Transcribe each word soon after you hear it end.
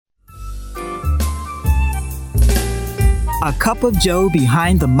A Cup of Joe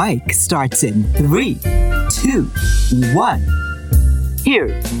behind the mic starts in 3, 2, 1.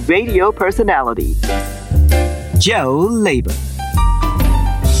 Here's radio personality, Joe Labor.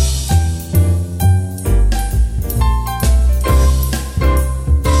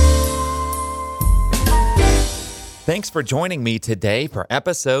 Thanks for joining me today for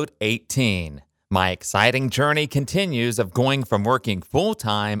episode 18. My exciting journey continues of going from working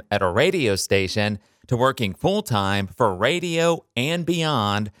full-time at a radio station to working full-time for radio and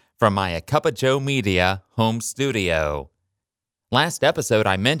beyond from my A Cup of Joe Media home studio. Last episode,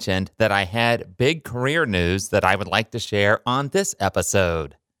 I mentioned that I had big career news that I would like to share on this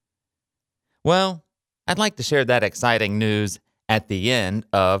episode. Well, I'd like to share that exciting news at the end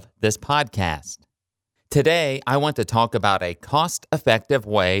of this podcast. Today, I want to talk about a cost-effective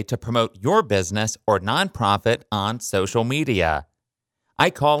way to promote your business or nonprofit on social media. I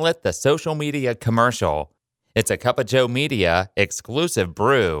call it the social media commercial. It's a Cup of Joe Media exclusive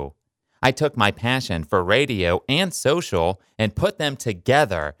brew. I took my passion for radio and social and put them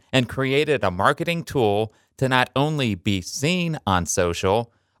together and created a marketing tool to not only be seen on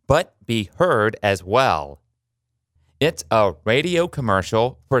social, but be heard as well. It's a radio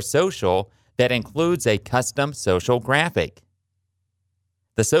commercial for social that includes a custom social graphic.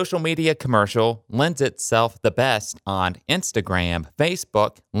 The social media commercial lends itself the best on Instagram,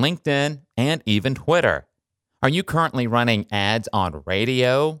 Facebook, LinkedIn, and even Twitter. Are you currently running ads on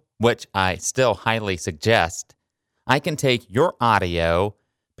radio, which I still highly suggest? I can take your audio,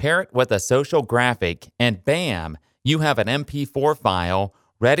 pair it with a social graphic, and bam, you have an MP4 file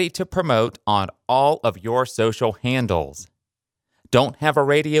ready to promote on all of your social handles. Don't have a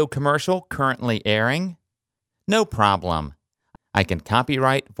radio commercial currently airing? No problem. I can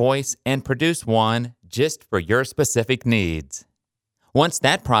copyright, voice, and produce one just for your specific needs. Once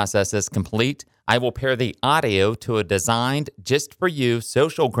that process is complete, I will pair the audio to a designed just for you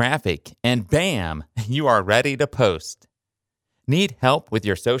social graphic, and bam, you are ready to post. Need help with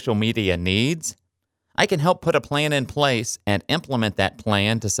your social media needs? I can help put a plan in place and implement that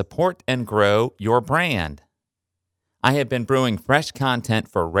plan to support and grow your brand. I have been brewing fresh content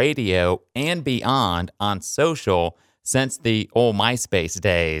for radio and beyond on social since the old MySpace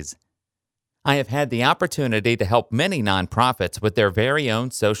days. I have had the opportunity to help many nonprofits with their very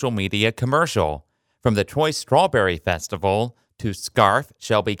own social media commercial, from the Troy Strawberry Festival to SCARF,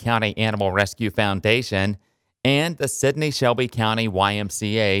 Shelby County Animal Rescue Foundation, and the Sidney Shelby County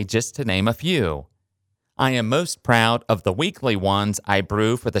YMCA, just to name a few. I am most proud of the weekly ones I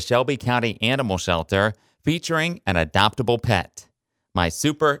brew for the Shelby County Animal Shelter, featuring an adoptable pet. My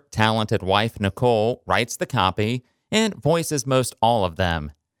super talented wife, Nicole, writes the copy and voices most all of them.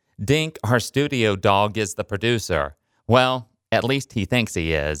 Dink, our studio dog, is the producer. Well, at least he thinks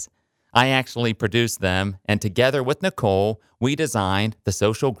he is. I actually produced them, and together with Nicole, we designed the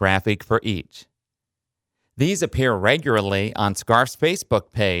social graphic for each. These appear regularly on SCARF's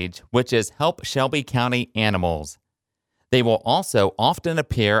Facebook page, which is Help Shelby County Animals. They will also often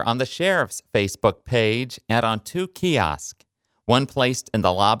appear on the Sheriff's Facebook page and on 2 kiosks, one placed in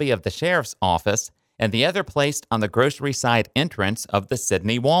the lobby of the Sheriff's office and the other placed on the grocery side entrance of the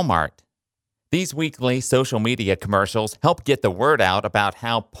Sidney Walmart. These weekly social media commercials help get the word out about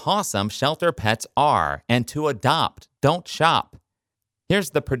how pawsome shelter pets are and to adopt, don't shop.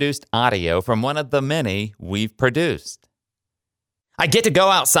 Here's the produced audio from one of the many we've produced. I get to go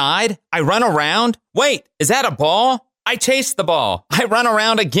outside. I run around. Wait, is that a ball? I chase the ball. I run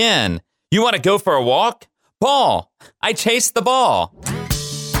around again. You want to go for a walk? Ball. I chase the ball.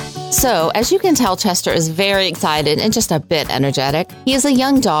 So, as you can tell, Chester is very excited and just a bit energetic. He is a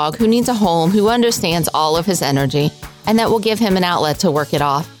young dog who needs a home who understands all of his energy and that will give him an outlet to work it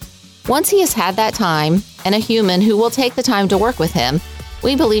off. Once he has had that time and a human who will take the time to work with him,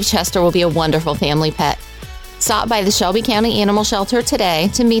 we believe Chester will be a wonderful family pet. Stop by the Shelby County Animal Shelter today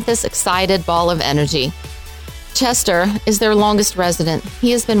to meet this excited ball of energy. Chester is their longest resident.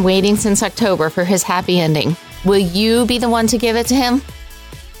 He has been waiting since October for his happy ending. Will you be the one to give it to him?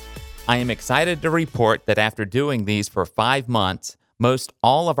 I am excited to report that after doing these for 5 months, most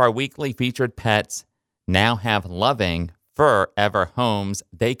all of our weekly featured pets now have loving, forever homes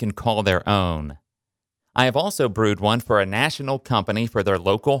they can call their own. I have also brewed one for a national company for their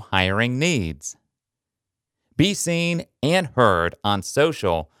local hiring needs. Be seen and heard on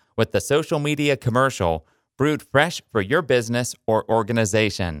social with the social media commercial brewed fresh for your business or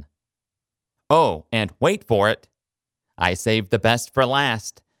organization. Oh, and wait for it. I saved the best for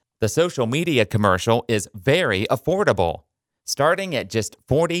last. The social media commercial is very affordable, starting at just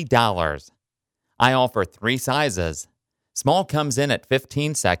 $40. I offer 3 sizes. Small comes in at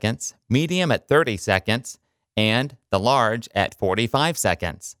 15 seconds, medium at 30 seconds, and the large at 45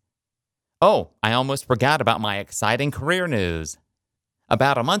 seconds. Oh, I almost forgot about my exciting career news.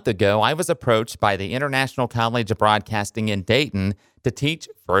 About a month ago, I was approached by the International College of Broadcasting in Dayton to teach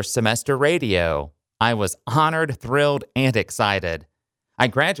first semester radio. I was honored, thrilled, and excited. I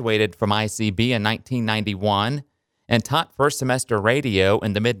graduated from ICB in 1991 and taught first semester radio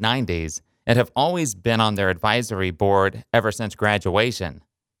in the mid-90s and have always been on their advisory board ever since graduation.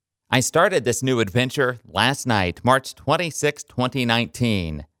 I started this new adventure last night, March 26,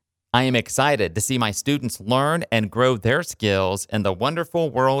 2019. I am excited to see my students learn and grow their skills in the wonderful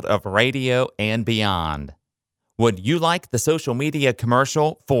world of radio and beyond. Would you like the social media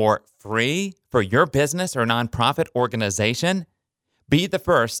commercial for free for your business or nonprofit organization? Be the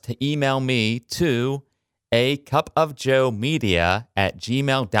first to email me to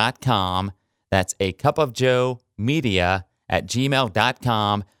acupofjoemedia@gmail.com. That's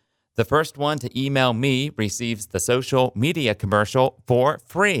acupofjoemedia@gmail.com. The first one to email me receives the social media commercial for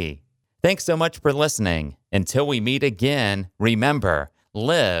free. Thanks so much for listening. Until we meet again, remember,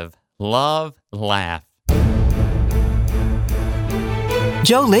 live, love, laugh.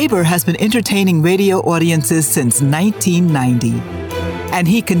 Joe Labor has been entertaining radio audiences since 1990, and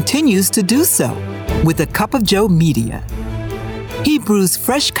he continues to do so with A Cup of Joe Media. He brews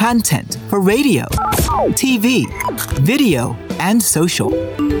fresh content for radio, TV, video, and social.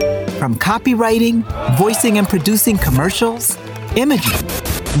 From copywriting, voicing and producing commercials, imaging,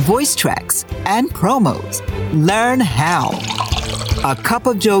 voice tracks, and promos. Learn how. A Cup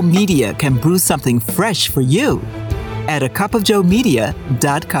of Joe Media can brew something fresh for you at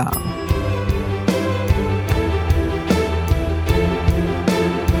acupofjoemedia.com.